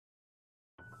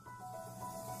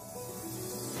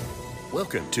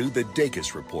Welcome to the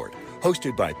Dacus Report,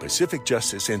 hosted by Pacific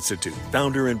Justice Institute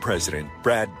founder and president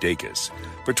Brad Dacus.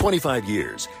 For 25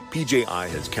 years, PJI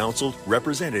has counseled,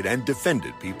 represented, and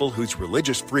defended people whose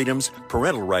religious freedoms,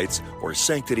 parental rights, or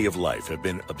sanctity of life have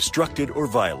been obstructed or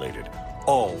violated,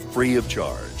 all free of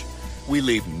charge. We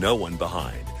leave no one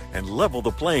behind and level the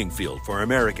playing field for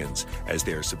Americans as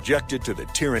they are subjected to the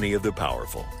tyranny of the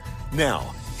powerful.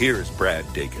 Now, here's Brad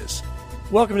Dacus.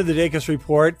 Welcome to the Dacus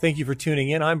Report. Thank you for tuning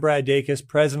in. I'm Brad Dacus,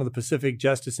 president of the Pacific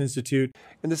Justice Institute.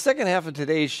 In the second half of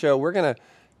today's show, we're going to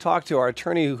talk to our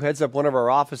attorney who heads up one of our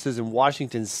offices in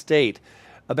Washington State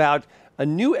about a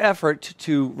new effort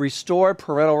to restore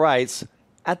parental rights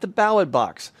at the ballot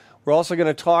box. We're also going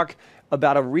to talk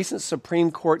about a recent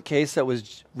Supreme Court case that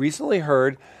was recently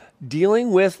heard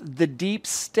dealing with the deep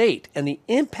state and the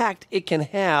impact it can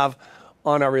have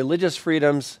on our religious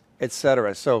freedoms,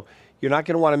 etc. So you're not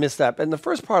going to want to miss that. But in the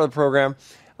first part of the program,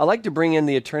 I'd like to bring in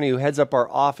the attorney who heads up our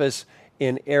office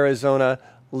in Arizona,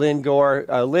 Lynn Gore.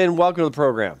 Lynn, welcome to the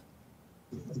program.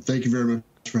 Thank you very much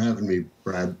for having me,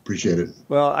 Brad. Appreciate it.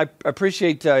 Well, I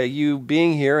appreciate you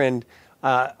being here, and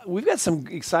we've got some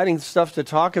exciting stuff to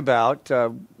talk about.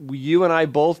 You and I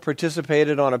both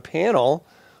participated on a panel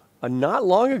not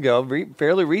long ago,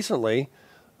 fairly recently,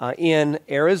 in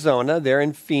Arizona, there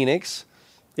in Phoenix.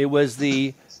 It was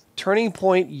the Turning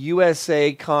Point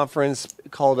USA conference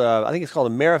called, I think it's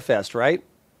called AmeriFest, right?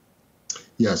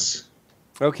 Yes.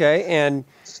 Okay, and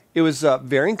it was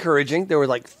very encouraging. There were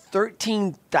like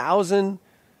 13,000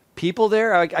 people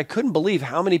there. I couldn't believe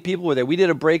how many people were there. We did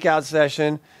a breakout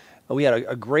session. We had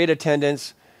a great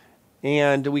attendance,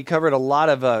 and we covered a lot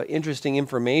of interesting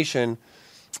information.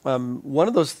 One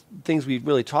of those things we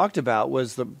really talked about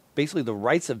was basically the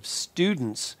rights of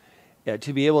students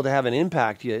to be able to have an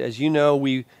impact. As you know,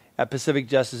 we at Pacific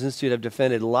Justice Institute have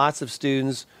defended lots of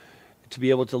students to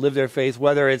be able to live their faith,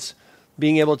 whether it's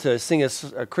being able to sing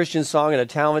a Christian song at a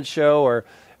talent show or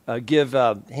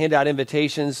hand out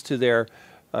invitations to their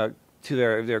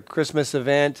Christmas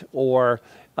event, or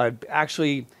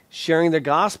actually sharing the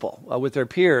gospel with their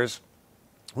peers.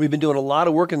 We've been doing a lot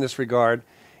of work in this regard,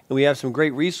 and we have some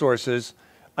great resources.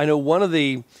 I know one of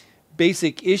the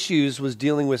basic issues was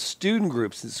dealing with student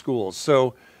groups in schools.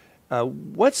 So a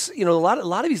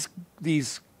lot of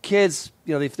these kids,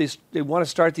 they want to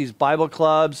start these Bible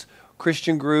clubs,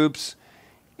 Christian groups,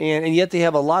 and yet they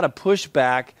have a lot of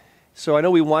pushback. So I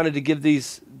know we wanted to give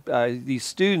these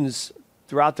students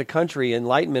throughout the country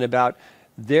enlightenment about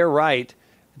their right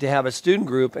to have a student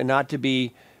group and not to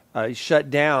be shut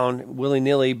down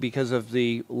willy-nilly because of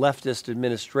the leftist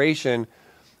administration.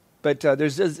 But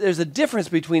there's a difference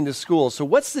between the schools. So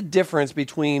what's the difference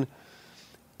between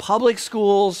public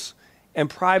schools and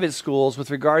private schools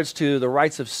with regards to the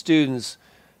rights of students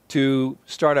to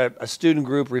start a student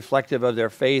group reflective of their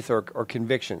faith or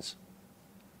convictions?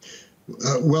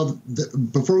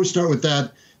 Before we start with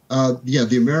that, the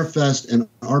AmeriFest and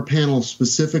our panel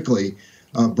specifically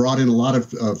brought in a lot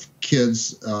of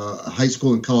kids, high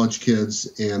school and college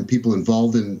kids, and people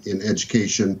involved in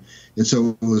education. And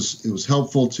so it was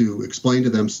helpful to explain to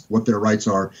them what their rights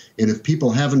are. And if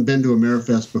people haven't been to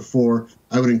AmeriFest before,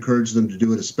 I would encourage them to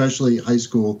do it, especially high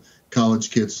school,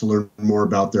 college kids, to learn more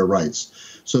about their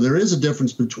rights. So there is a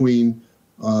difference between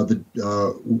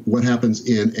what happens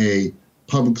in a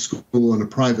public school and a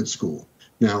private school.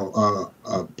 Now,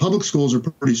 public schools are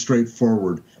pretty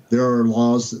straightforward. There are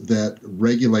laws that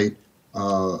regulate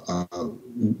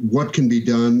what can be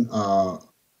done on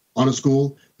a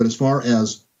school. But as far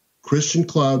as Christian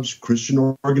clubs, Christian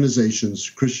organizations,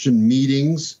 Christian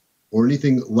meetings, or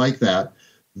anything like that,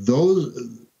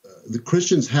 the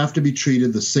Christians have to be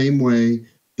treated the same way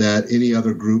that any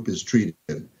other group is treated.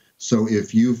 So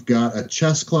if you've got a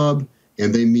chess club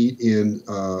and they meet in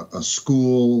a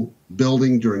school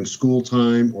building during school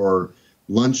time or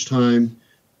lunchtime,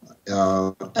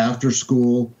 after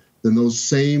school, then those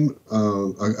same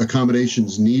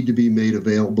accommodations need to be made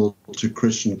available to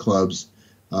Christian clubs.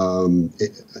 And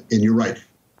you're right,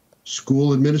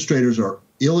 school administrators are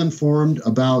ill-informed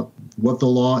about what the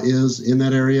law is in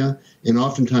that area, and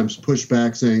oftentimes push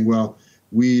back saying, well,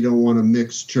 we don't want to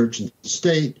mix church and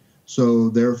state, so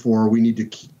therefore we need to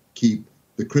keep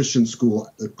the Christian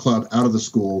club out of the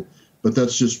school. But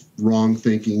that's just wrong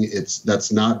thinking.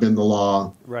 That's not been the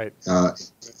law, right?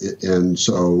 And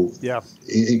so,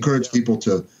 encourage people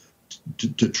to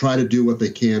try to do what they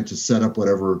can to set up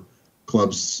whatever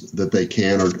clubs that they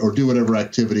can, or do whatever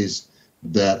activities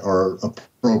that are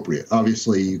appropriate.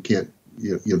 Obviously, you can't.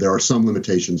 There are some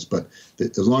limitations, but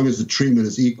as long as the treatment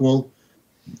is equal,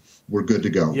 we're good to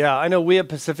go. Yeah, I know we at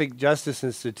Pacific Justice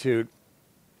Institute,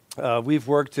 we've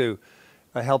worked to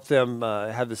help them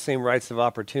have the same rights of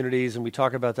opportunities. And we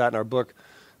talk about that in our book,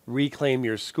 Reclaim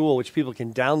Your School, which people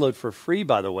can download for free,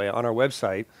 by the way, on our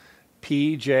website,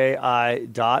 pji.org.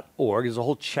 There's a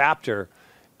whole chapter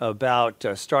about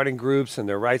starting groups and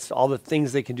their rights, all the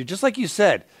things they can do. Just like you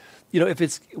said, if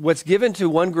it's what's given to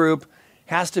one group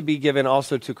has to be given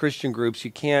also to Christian groups.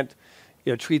 You can't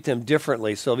treat them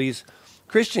differently. So these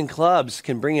Christian clubs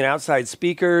can bring in outside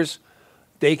speakers.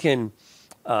 They can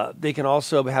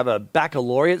also have a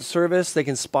baccalaureate service. They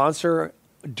can sponsor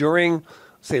during,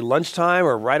 say, lunchtime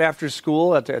or right after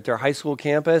school at their high school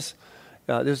campus.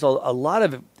 There's a lot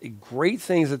of great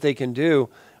things that they can do.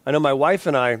 I know my wife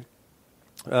and I,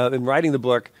 after writing the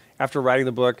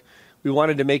book, we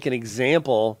wanted to make an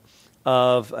example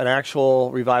of an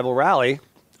actual revival rally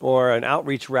or an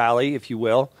outreach rally, if you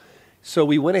will. So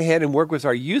we went ahead and worked with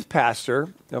our youth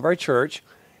pastor of our church,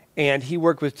 and he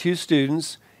worked with 2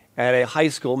 students at a high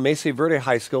school, Mesa Verde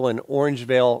High School in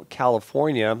Orangevale,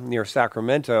 California, near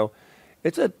Sacramento.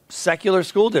 It's a secular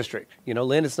school district.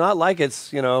 Lynn, it's not like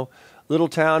it's, little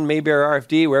town Mayberry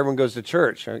RFD where everyone goes to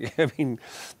church. I mean,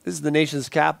 this is the nation's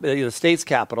the state's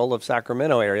capital of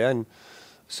Sacramento area. And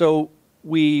so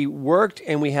we worked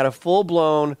and we had a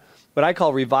full-blown, what I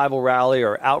call revival rally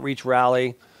or outreach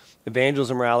rally,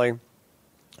 evangelism rally,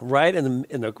 right in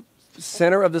the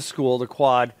center of the school, the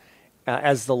quad.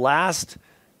 As the last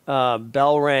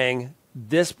bell rang,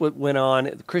 this went on.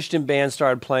 The Christian band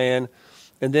started playing,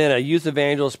 and then a youth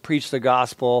evangelist preached the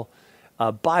gospel.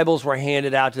 Bibles were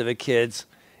handed out to the kids,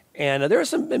 and there were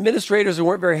some administrators who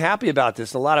weren't very happy about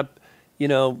this. A lot of,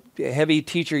 heavy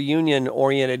teacher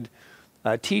union-oriented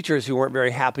teachers who weren't very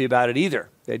happy about it either.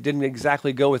 They didn't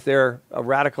exactly go with their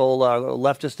radical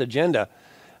leftist agenda,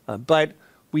 but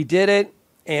we did it.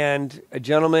 And a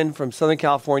gentleman from Southern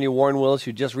California, Warren Willis,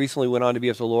 who just recently went on to be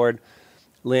with the Lord,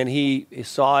 Lynn, he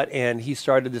saw it, and he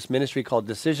started this ministry called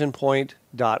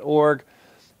DecisionPoint.org,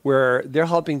 where they're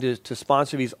helping to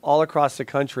sponsor these all across the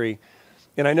country.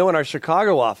 And I know in our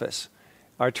Chicago office,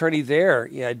 our attorney there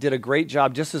did a great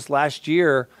job just this last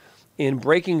year in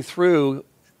breaking through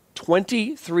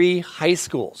 23 high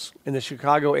schools in the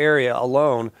Chicago area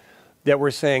alone that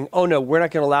were saying, oh, no, we're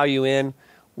not going to allow you in.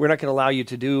 We're not going to allow you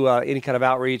to do any kind of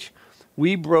outreach.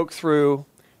 We broke through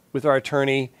with our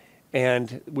attorney,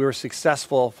 and we were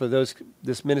successful for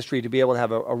this ministry to be able to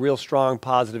have a real strong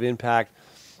positive impact.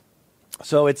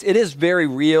 So it is very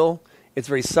real. It's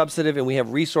very substantive, and we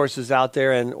have resources out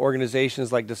there and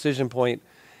organizations like Decision Point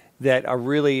that are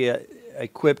really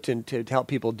equipped to help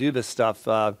people do this stuff,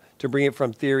 to bring it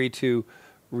from theory to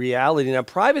reality. Now,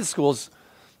 private schools,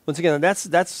 once again, that's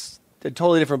a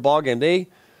totally different ballgame.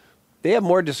 They have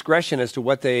more discretion as to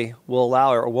what they will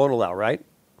allow or won't allow, right?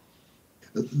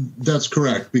 That's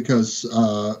correct, because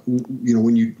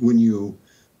when you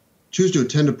choose to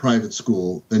attend a private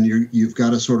school, then you've got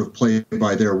to sort of play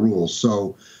by their rules.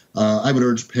 So I would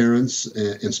urge parents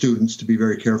and students to be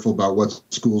very careful about what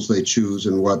schools they choose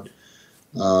and what's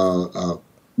going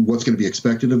to be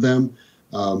expected of them.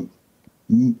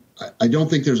 I don't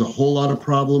think there's a whole lot of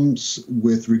problems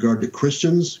with regard to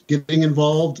Christians getting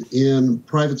involved in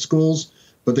private schools,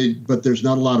 but there's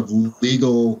not a lot of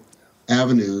legal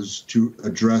avenues to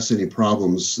address any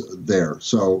problems there.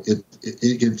 So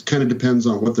it kind of depends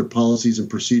on what their policies and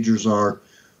procedures are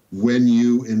when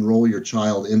you enroll your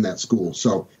child in that school.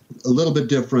 So a little bit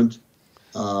different,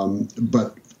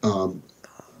 but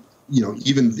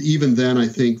even then, I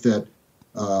think that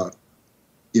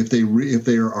if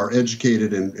they are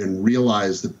educated and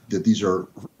realize that these are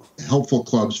helpful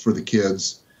clubs for the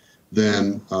kids,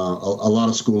 then a lot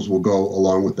of schools will go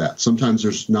along with that. Sometimes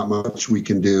there's not much we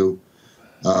can do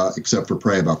except for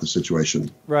pray about the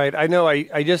situation. Right. I know.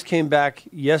 I just came back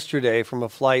yesterday from a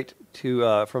flight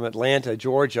from Atlanta,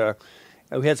 Georgia.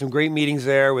 We had some great meetings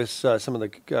there with some of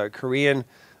the Korean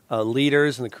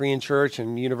leaders in the Korean church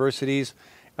and universities,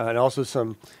 and also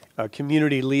some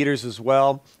community leaders as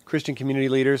well, Christian community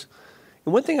leaders.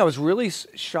 And one thing I was really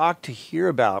shocked to hear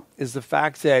about is the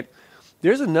fact that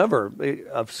there's a number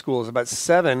of schools, about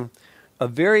 7,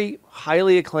 of very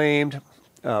highly acclaimed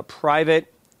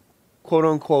private,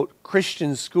 quote-unquote,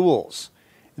 Christian schools.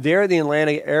 They're in the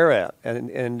Atlanta area,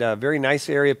 and a very nice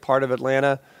area, part of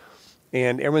Atlanta.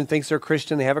 And everyone thinks they're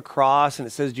Christian. They have a cross, and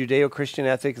it says Judeo-Christian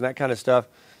ethics and that kind of stuff.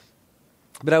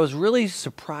 But I was really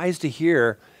surprised to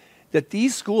hear that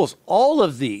these schools, all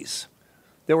of these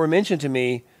that were mentioned to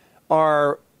me,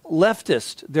 are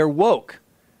leftist. They're woke.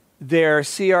 They're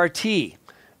CRT.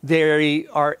 They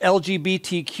are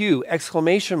LGBTQ,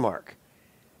 exclamation mark.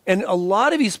 And a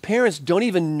lot of these parents don't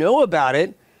even know about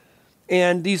it.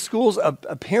 And these schools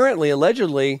apparently,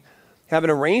 allegedly, have an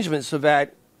arrangement so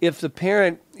that if the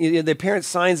parent, the parent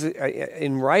signs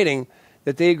in writing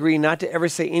that they agree not to ever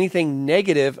say anything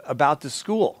negative about the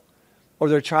school, or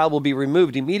their child will be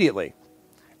removed immediately.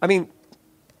 I mean,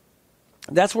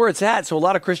 that's where it's at. So a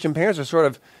lot of Christian parents are sort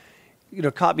of,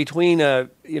 caught between a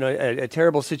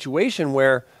terrible situation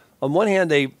where, on one hand,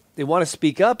 they want to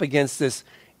speak up against this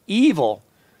evil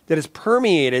that has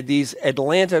permeated these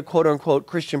Atlanta quote-unquote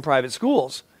Christian private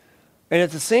schools. And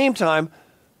at the same time,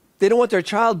 they don't want their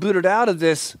child booted out of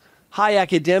this high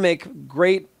academic,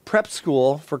 great prep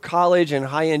school for college and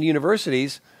high-end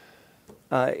universities.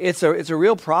 It's a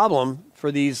real problem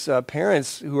for these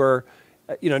parents who are,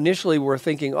 initially were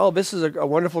thinking, oh, this is a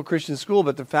wonderful Christian school,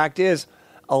 but the fact is,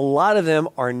 a lot of them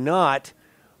are not.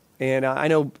 And I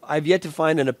know I've yet to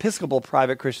find an Episcopal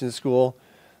private Christian school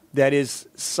that is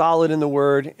solid in the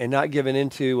Word and not given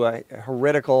into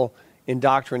heretical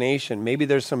indoctrination. Maybe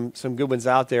there's some good ones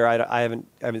out there I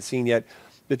haven't seen yet.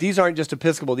 But these aren't just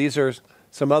Episcopal. These are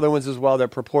some other ones as well that are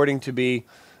purporting to be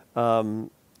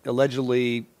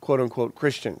allegedly, quote-unquote,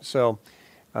 Christian. So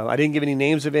I didn't give any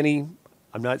names of any.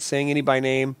 I'm not saying any by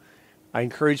name. I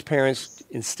encourage parents,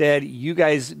 instead, you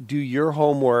guys do your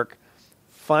homework.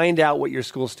 Find out what your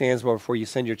school stands for before you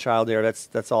send your child there.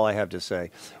 That's all I have to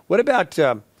say. What about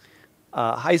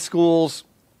high schools,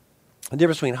 the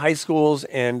difference between high schools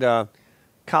and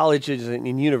colleges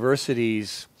and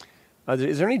universities?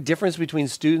 Is there any difference between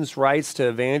students' rights to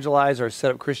evangelize or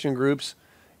set up Christian groups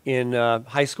in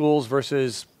high schools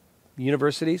versus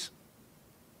universities?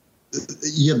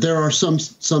 Yeah, there are some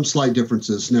slight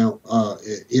differences. Now,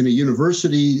 in a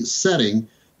university setting,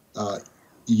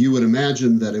 you would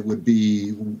imagine that it would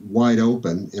be wide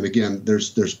open. And again,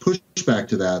 there's pushback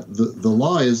to that. The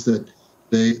law is that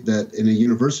that in a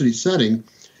university setting,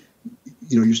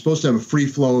 you're supposed to have a free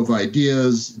flow of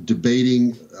ideas,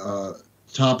 debating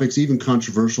topics, even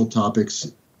controversial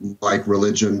topics like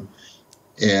religion,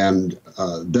 and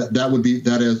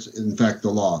that is in fact the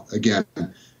law. Again,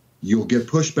 you'll get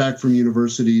pushback from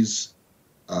universities,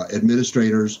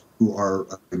 administrators who are,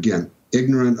 again,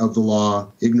 ignorant of the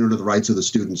law, ignorant of the rights of the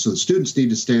students. So the students need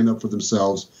to stand up for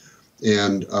themselves.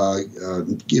 And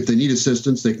if they need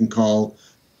assistance, they can call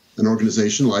an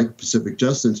organization like Pacific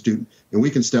Justice Institute, and we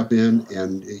can step in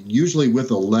and usually with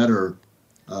a letter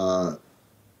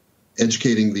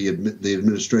educating the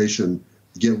administration,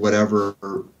 get whatever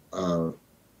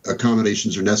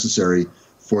accommodations are necessary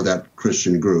for that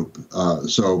Christian group.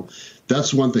 So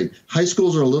that's one thing. High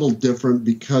schools are a little different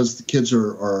because the kids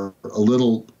are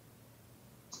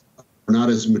not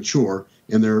as mature,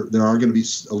 and there are going to be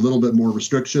a little bit more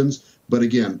restrictions. But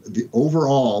again, the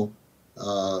overall,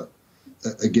 the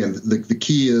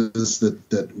key is that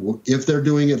if they're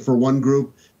doing it for one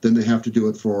group, then they have to do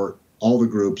it for all the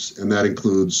groups, and that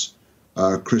includes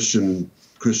Christian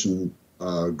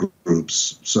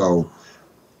groups. So.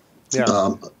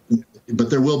 Yeah. But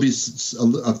there will be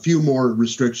a few more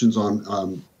restrictions on,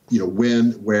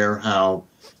 when, where, how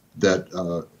that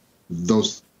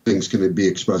those things can be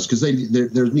expressed, because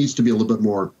there needs to be a little bit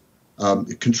more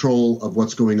control of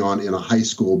what's going on in a high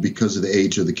school because of the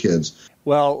age of the kids.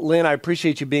 Well, Lynn, I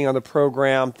appreciate you being on the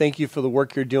program. Thank you for the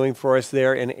work you're doing for us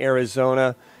there in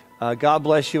Arizona. God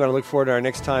bless you, and I look forward to our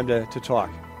next time to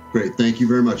talk. Great. Thank you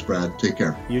very much, Brad. Take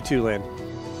care. You too, Lynn.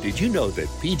 Did you know that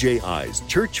PJI's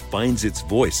Church Finds Its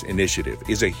Voice initiative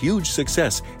is a huge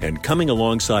success and coming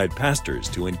alongside pastors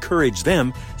to encourage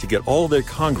them to get all their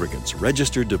congregants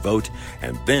registered to vote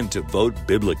and then to vote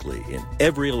biblically in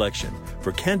every election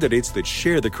for candidates that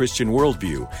share the Christian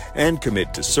worldview and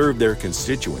commit to serve their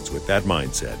constituents with that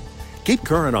mindset? Keep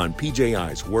current on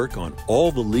PJI's work on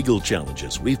all the legal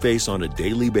challenges we face on a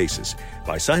daily basis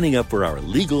by signing up for our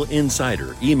Legal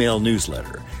Insider email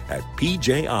newsletter at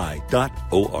pji.org.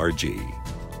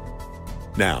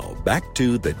 Now, back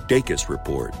to the Dacus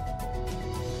Report.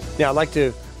 Now, I'd like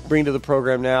to bring to the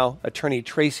program now Attorney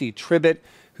Tracy Tribbett,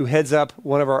 who heads up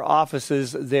one of our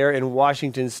offices there in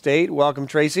Washington State. Welcome,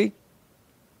 Tracy.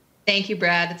 Thank you,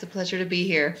 Brad. It's a pleasure to be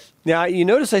here. Now, you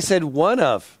notice I said one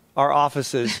of our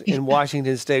offices in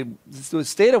Washington State. The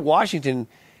state of Washington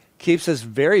keeps us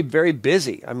very, very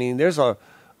busy. I mean, there's a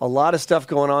lot of stuff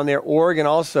going on there. Oregon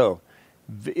also.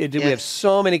 We have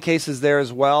so many cases there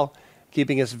as well,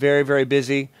 keeping us very, very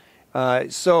busy.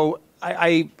 So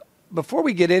I before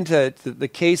we get into the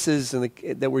cases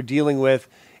that we're dealing with,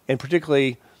 and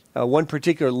particularly one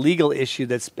particular legal issue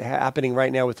that's happening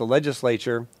right now with the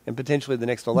legislature and potentially the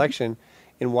next election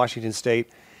in Washington State,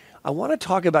 I want to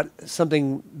talk about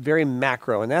something very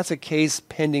macro, and that's a case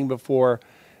pending before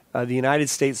the United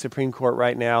States Supreme Court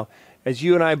right now. As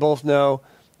you and I both know,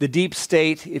 the deep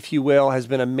state, if you will, has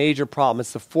been a major problem.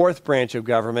 It's the fourth branch of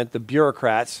government, the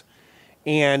bureaucrats.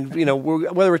 And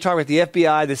whether we're talking about the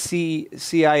FBI, the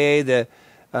CIA, the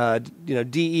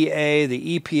DEA,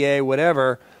 the EPA,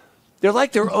 whatever, they're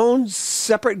like their own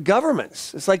separate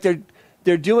governments. It's like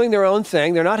they're doing their own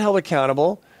thing. They're not held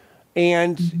accountable,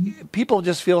 and people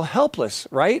just feel helpless,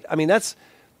 right? I mean, that's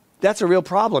a real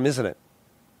problem, isn't it?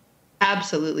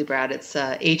 Absolutely, Brad. It's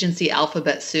agency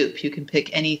alphabet soup. You can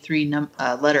pick any three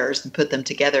letters and put them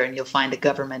together, and you'll find a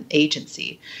government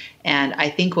agency. And I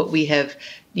think what we have,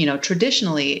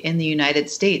 traditionally in the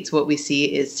United States, what we see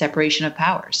is separation of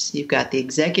powers. You've got the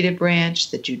executive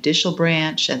branch, the judicial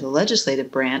branch, and the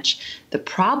legislative branch. The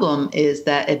problem is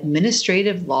that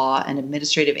administrative law and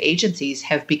administrative agencies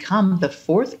have become the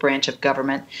fourth branch of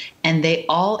government, and they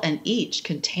all and each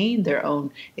contain their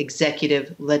own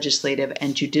executive, legislative,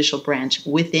 and judicial branch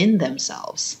within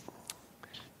themselves.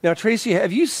 Now, Tracy,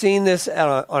 have you seen this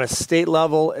on a state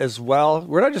level as well?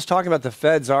 We're not just talking about the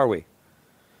feds, are we?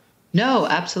 No,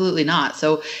 absolutely not.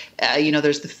 So,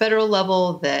 there's the federal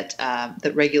level that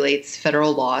regulates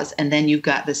federal laws, and then you've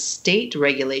got the state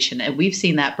regulation. And we've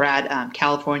seen that, Brad,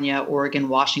 California, Oregon,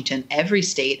 Washington, every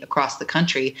state across the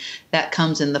country, that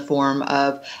comes in the form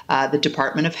of the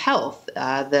Department of Health,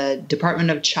 the Department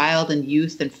of Child and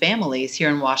Youth and Families here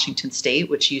in Washington State,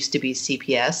 which used to be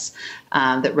CPS,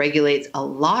 that regulates a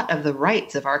lot of the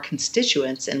rights of our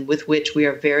constituents and with which we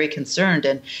are very concerned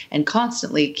and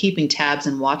constantly keeping tabs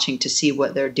and watching to see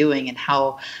what they're doing and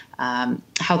how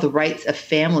the rights of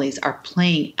families are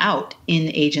playing out in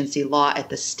agency law at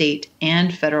the state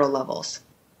and federal levels.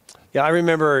 Yeah, I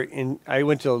remember I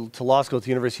went to law school at the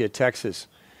University of Texas,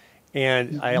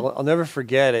 and I'll never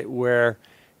forget it where,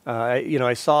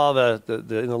 I saw the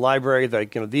in the library,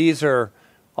 these are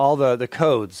all the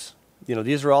codes.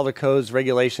 These are all the codes,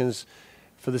 regulations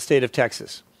for the state of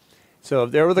Texas. So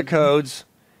there were the codes,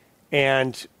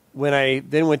 and when I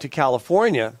then went to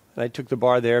California, and I took the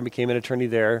bar there and became an attorney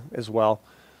there as well,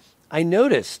 I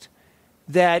noticed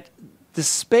that the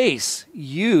space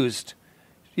used,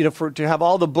 to have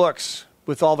all the books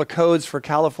with all the codes for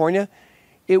California,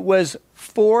 it was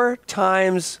 4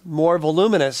 times more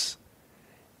voluminous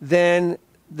than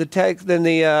Texas.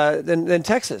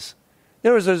 In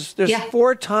other words, there's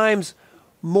 4 times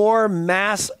more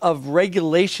mass of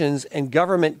regulations and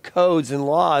government codes and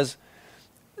laws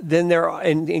than there are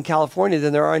in California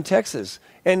than there are in Texas.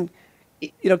 And,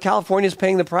 California is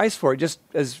paying the price for it, just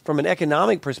as from an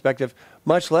economic perspective,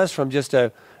 much less from just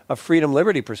a freedom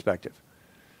liberty perspective.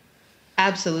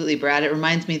 Absolutely, Brad. It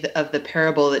reminds me of the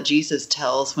parable that Jesus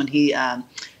tells when he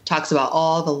talks about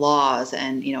all the laws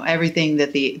and everything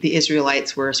that the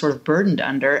Israelites were sort of burdened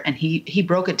under, and he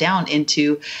broke it down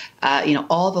into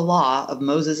all the law of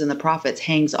Moses and the prophets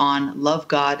hangs on love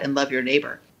God and love your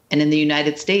neighbor. And in the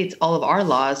United States, all of our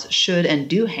laws should and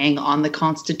do hang on the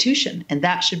Constitution, and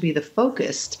that should be the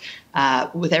focus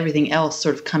with everything else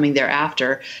sort of coming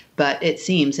thereafter. But it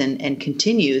seems and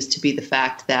continues to be the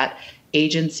fact that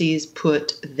agencies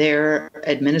put their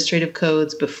administrative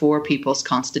codes before people's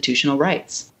constitutional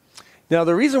rights. Now,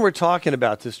 the reason we're talking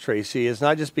about this, Tracy, is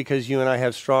not just because you and I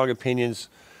have strong opinions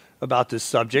about this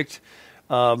subject.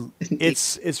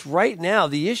 It's right now,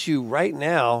 the issue right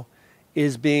now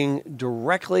is being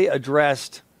directly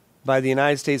addressed by the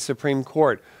United States Supreme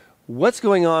Court. What's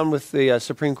going on with the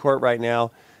Supreme Court right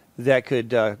now that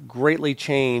could greatly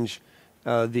change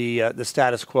the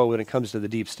status quo when it comes to the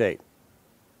deep state?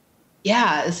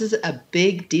 Yeah, this is a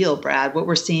big deal, Brad. What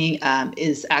we're seeing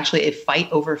is actually a fight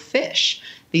over fish.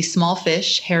 These small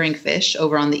fish, herring fish,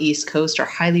 over on the East Coast are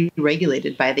highly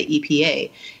regulated by the EPA.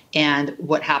 And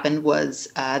what happened was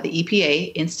the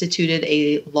EPA instituted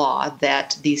a law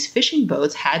that these fishing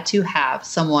boats had to have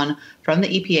someone from the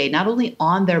EPA not only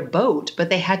on their boat, but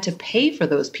they had to pay for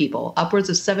those people upwards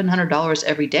of $700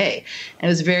 every day. And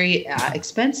it was very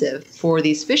expensive for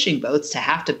these fishing boats to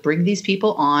have to bring these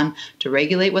people on to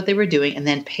regulate what they were doing and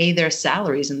then pay their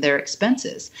salaries and their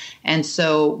expenses. And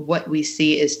so what we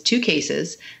see is 2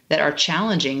 cases that are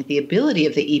challenging the ability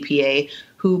of the EPA,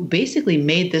 who basically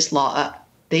made this law up.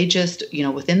 They just,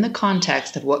 within the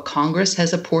context of what Congress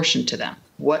has apportioned to them,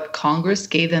 what Congress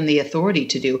gave them the authority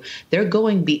to do, they're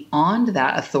going beyond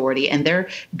that authority and they're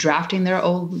drafting their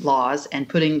own laws and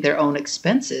putting their own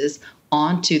expenses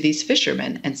onto these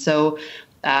fishermen. And so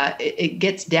it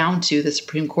gets down to the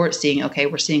Supreme Court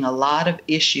we're seeing a lot of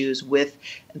issues with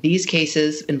these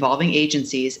cases involving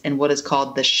agencies and what is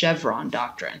called the Chevron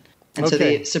doctrine. And so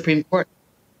the Supreme Court.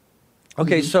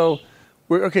 Okay, so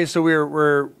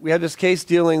we have this case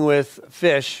dealing with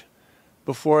fish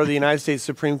before the United States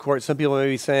Supreme Court. Some people may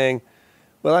be saying,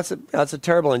 well, that's a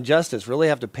terrible injustice. Really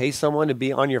have to pay someone to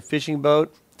be on your fishing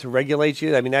boat to regulate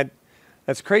you? I mean,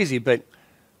 that's crazy. But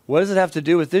What does it have to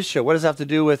do with this show? What does it have to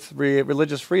do with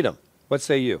religious freedom? What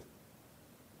say you?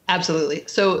 Absolutely.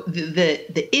 So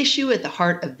the issue at the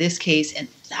heart of this case and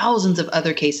thousands of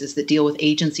other cases that deal with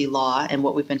agency law and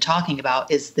what we've been talking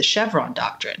about is the Chevron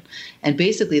doctrine. And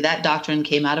basically that doctrine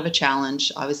came out of a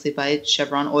challenge, obviously by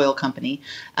Chevron Oil Company,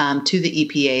 to the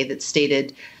EPA that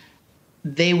stated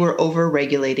they were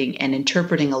over-regulating and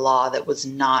interpreting a law that was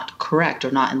not correct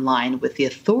or not in line with the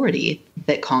authority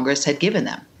that Congress had given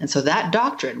them. And so that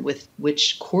doctrine, with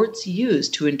which courts use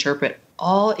to interpret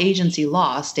all agency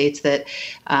law, states that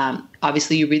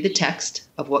obviously you read the text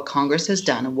of what Congress has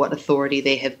done and what authority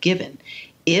they have given.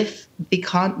 If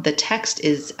the text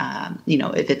is,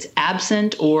 if it's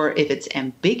absent or if it's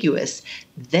ambiguous,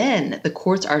 then the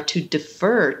courts are to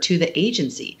defer to the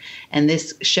agency. And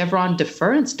this Chevron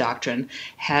deference doctrine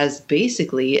has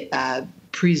basically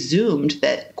presumed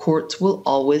that courts will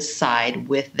always side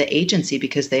with the agency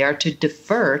because they are to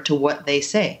defer to what they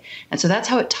say. And so that's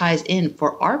how it ties in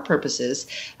for our purposes.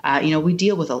 We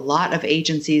deal with a lot of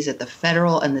agencies at the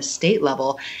federal and the state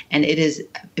level, and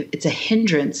it's a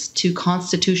hindrance to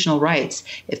constitutional rights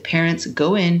if parents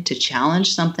go in to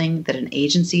challenge something that an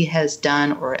agency has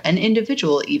done, or an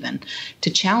individual even, to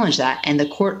challenge that, and the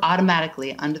court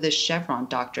automatically, under this Chevron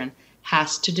doctrine,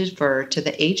 has to defer to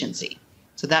the agency.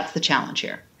 So that's the challenge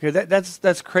here.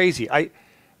 That's crazy.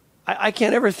 I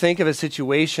can't ever think of a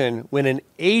situation when an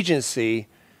agency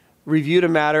reviewed a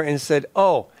matter and said,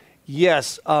 "Oh,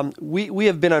 yes, we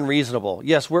have been unreasonable.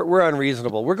 Yes, we're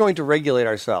unreasonable. We're going to regulate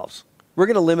ourselves. We're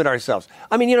going to limit ourselves."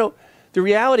 I mean, the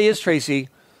reality is, Tracy,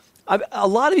 a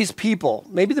lot of these people,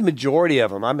 maybe the majority of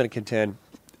them, I'm going to contend,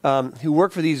 who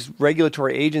work for these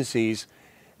regulatory agencies,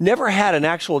 never had an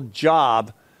actual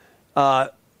job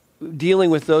dealing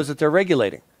with those that they're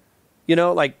regulating.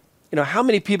 How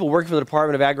many people working for the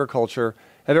Department of Agriculture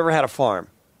have ever had a farm?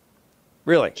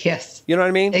 Really? Yes. You know what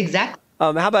I mean? Exactly.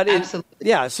 How about it? Absolutely.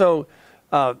 Yeah. So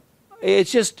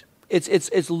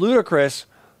it's ludicrous.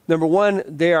 Number one,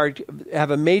 they have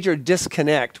a major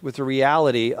disconnect with the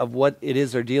reality of what it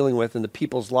is they're dealing with and the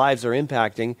people's lives they're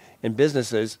impacting and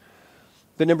businesses.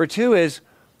 But number two is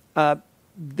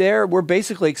we're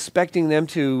basically expecting them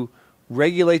to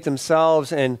regulate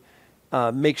themselves and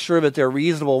make sure that they're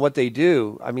reasonable in what they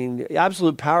do. I mean,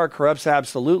 absolute power corrupts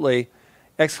absolutely, !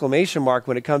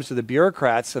 When it comes to the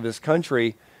bureaucrats of this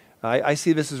country. I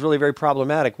see this as really very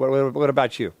problematic. What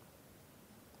about you?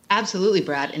 Absolutely,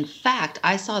 Brad. In fact,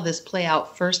 I saw this play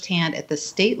out firsthand at the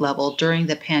state level during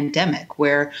the pandemic,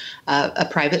 where a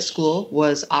private school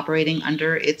was operating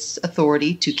under its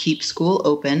authority to keep school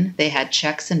open. They had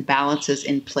checks and balances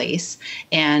in place.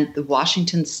 And the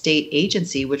Washington State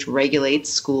Agency, which regulates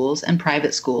schools and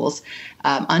private schools,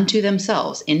 unto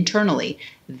themselves internally,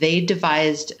 they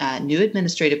devised new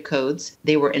administrative codes.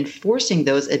 They were enforcing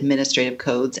those administrative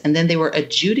codes, and then they were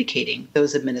adjudicating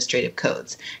those administrative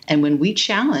codes. And when we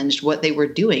challenged what they were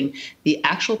doing, the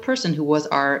actual person who was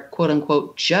our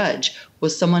quote-unquote judge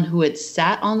was someone who had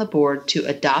sat on the board to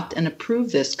adopt and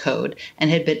approve this code and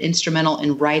had been instrumental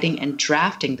in writing and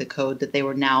drafting the code that they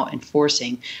were now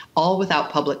enforcing, all without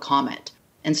public comment.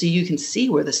 And so you can see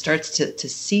where this starts to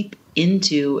seep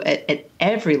into at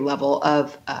every level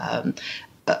of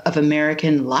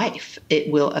American life.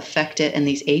 It will affect it, and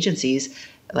these agencies,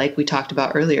 like we talked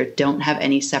about earlier, don't have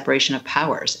any separation of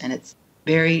powers, and it's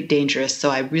very dangerous. So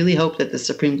I really hope that the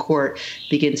Supreme Court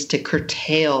begins to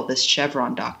curtail this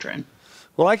Chevron doctrine.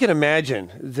 Well, I can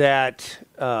imagine that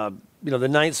the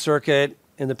Ninth Circuit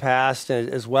in the past,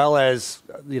 as well as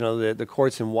the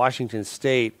courts in Washington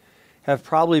State, have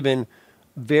probably been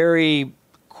very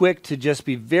quick to just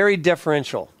be very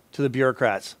deferential to the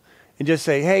bureaucrats and just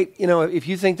say, hey, if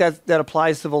you think that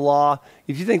applies to the law,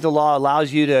 if you think the law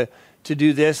allows you to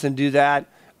do this and do that,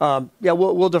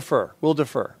 we'll defer. We'll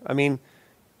defer. I mean,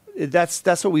 that's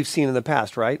what we've seen in the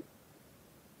past, right?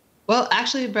 Well,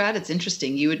 actually, Brad, it's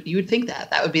interesting. You would think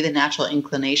that would be the natural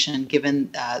inclination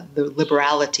given the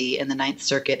liberality in the Ninth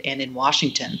Circuit and in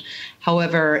Washington.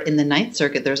 However, in the Ninth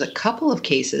Circuit, there's a couple of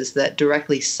cases that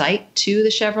directly cite to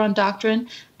the Chevron doctrine,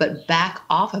 but back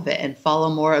off of it and follow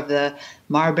more of the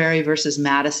Marbury versus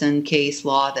Madison case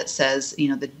law that says,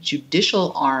 the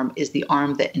judicial arm is the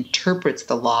arm that interprets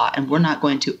the law, and we're not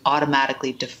going to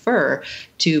automatically defer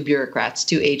to bureaucrats,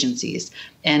 to agencies.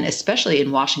 And especially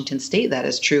in Washington State, that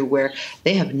is true, where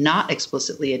they have not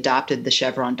explicitly adopted the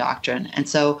Chevron doctrine. And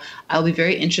so I'll be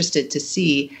very interested to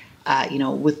see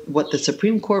with what the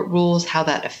Supreme Court rules, how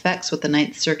that affects what the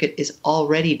Ninth Circuit is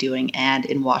already doing, and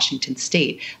in Washington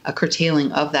State, a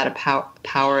curtailing of that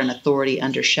power and authority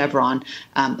under Chevron,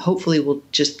 hopefully will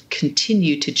just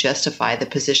continue to justify the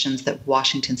positions that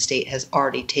Washington State has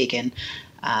already taken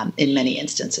in many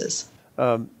instances.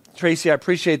 Tracy, I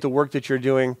appreciate the work that you're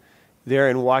doing there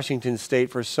in Washington State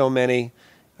for so many.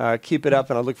 Keep it up,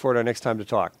 and I look forward to our next time to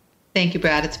talk. Thank you,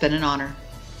 Brad. It's been an honor.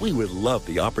 We would love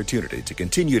the opportunity to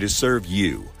continue to serve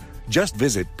you. Just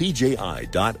visit pji.org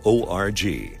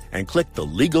and click the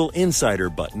Legal Insider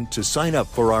button to sign up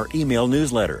for our email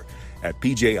newsletter. At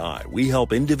PJI, we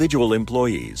help individual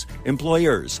employees,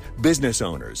 employers, business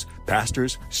owners,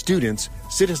 pastors, students,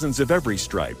 citizens of every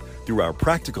stripe through our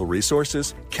practical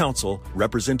resources, counsel,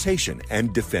 representation,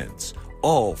 and defense,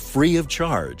 all free of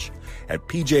charge at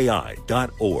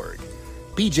pji.org.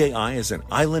 PJI is an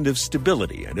island of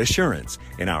stability and assurance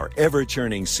in our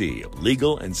ever-churning sea of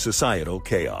legal and societal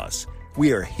chaos.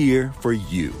 We are here for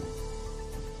you.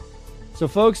 So,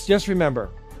 folks, just remember,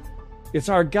 it's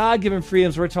our God-given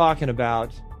freedoms we're talking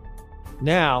about.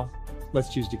 Now,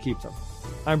 let's choose to keep them.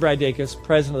 I'm Brad Dacus,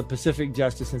 president of the Pacific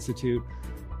Justice Institute.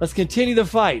 Let's continue the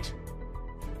fight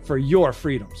for your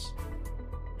freedoms.